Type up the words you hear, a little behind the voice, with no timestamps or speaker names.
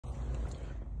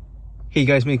Hey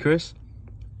guys, me Chris.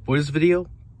 For this video,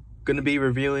 gonna be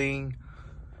reviewing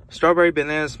strawberry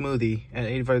banana smoothie at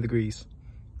 85 degrees.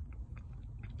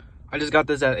 I just got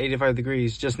this at 85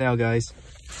 degrees just now, guys.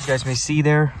 You guys may see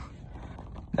there,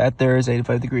 that there is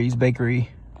 85 degrees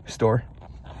bakery store.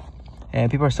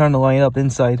 And people are starting to line up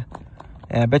inside.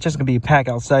 And I bet you it's gonna be a pack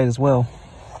outside as well.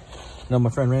 You know, my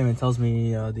friend Raymond tells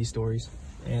me these stories.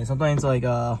 And sometimes like,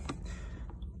 I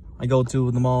go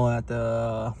to the mall at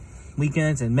the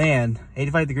weekends and man,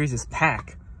 85 degrees is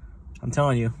pack. I'm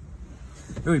telling you,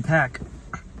 really pack.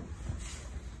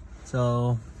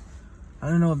 So I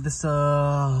don't know if this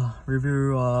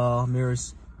review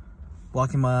mirrors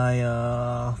blocking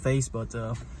my face, but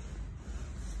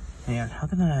man, how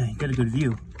can I get a good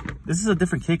view? This is a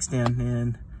different kickstand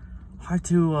and hard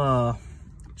to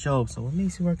show, so let me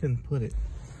see where I can put it.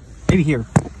 Maybe here.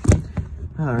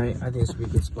 All right, I think it's a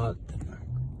pretty good spot.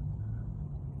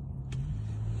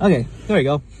 Okay, there we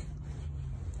go.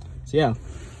 So yeah,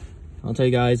 I'll tell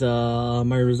you guys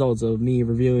my results of me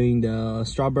reviewing the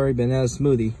strawberry banana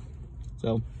smoothie.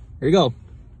 So here we go.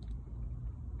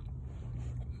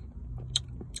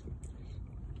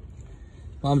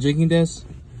 While I'm drinking this,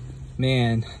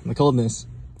 man, the coldness.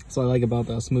 That's what I like about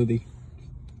the smoothie.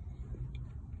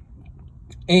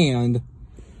 And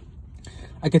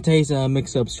I could taste a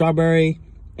mix of strawberry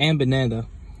and banana.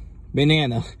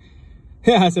 Banana.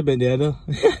 I said banana.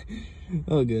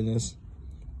 Oh goodness.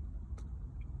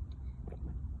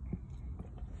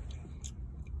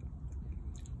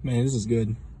 Man, this is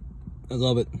good. I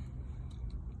love it.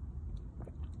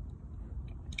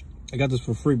 I got this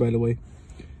for free, by the way.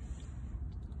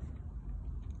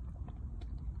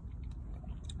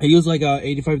 I use like a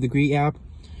 85 degree app.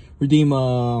 Redeem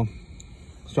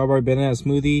strawberry banana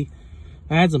smoothie.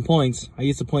 I had some points. I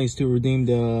used the points to redeem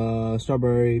the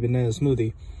strawberry banana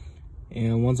smoothie.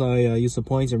 And once I use the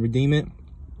points and redeem it,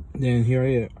 then here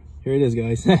it is,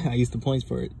 guys. I used the points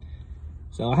for it.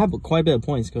 So I have quite a bit of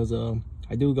points because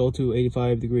I do go to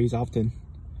 85 degrees often.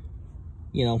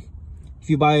 You know, if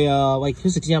you buy, like,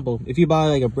 here's an example. If you buy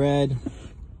like a bread,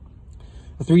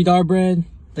 a $3 bread,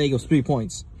 there goes 3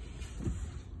 points.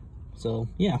 So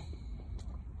yeah.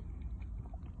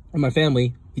 And my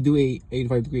family, we do eat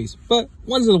 85 degrees. But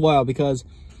once in a while, because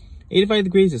 85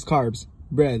 degrees is carbs,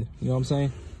 bread, you know what I'm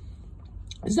saying?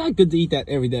 It's not good to eat that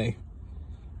every day.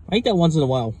 I eat that once in a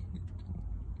while.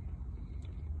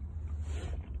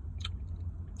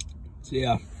 So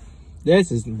yeah,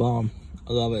 this is the bomb.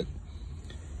 I love it.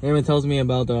 Everyone tells me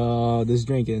about this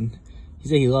drink and he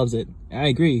said he loves it. I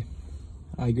agree.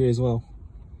 I agree as well.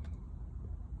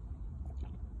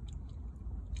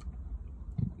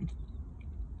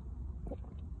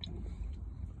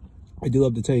 I do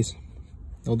love the taste.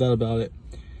 No doubt about it.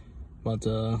 But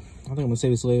I think I'm gonna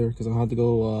save this later because I'm gonna have to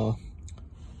go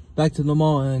back to the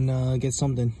mall and get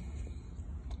something.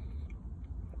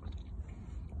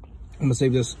 I'm gonna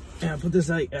save this. Yeah, put this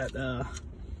like at the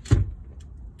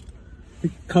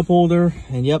cup holder,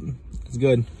 and yep, it's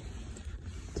good.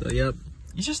 So yep,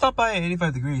 you should stop by at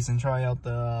 85 degrees and try out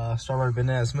the strawberry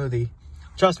banana smoothie.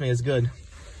 Trust me, it's good.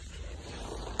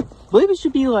 I believe it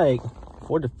should be like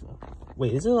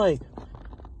wait, is it like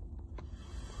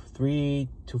 $3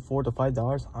 to $4 to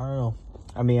 $5? I don't know.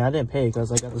 I mean, I didn't pay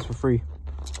because I got this for free.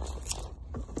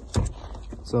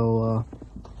 So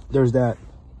there's that.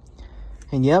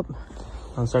 And yep,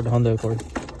 I'll start the Honda Accord.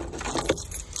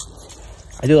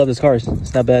 I do love this car.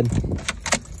 It's not bad.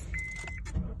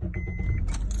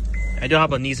 I do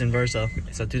have a Nissan Versa.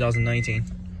 It's a 2019.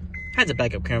 Has a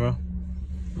backup camera,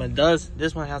 but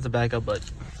this one has a backup, but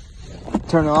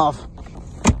turn it off.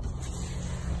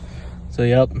 So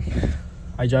yep,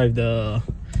 I drive the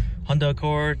Honda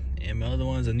Accord, and my other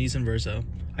one's a Nissan Versa.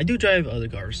 I do drive other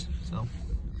cars, so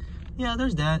yeah,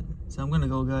 there's that. So I'm gonna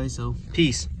go, guys, so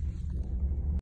peace.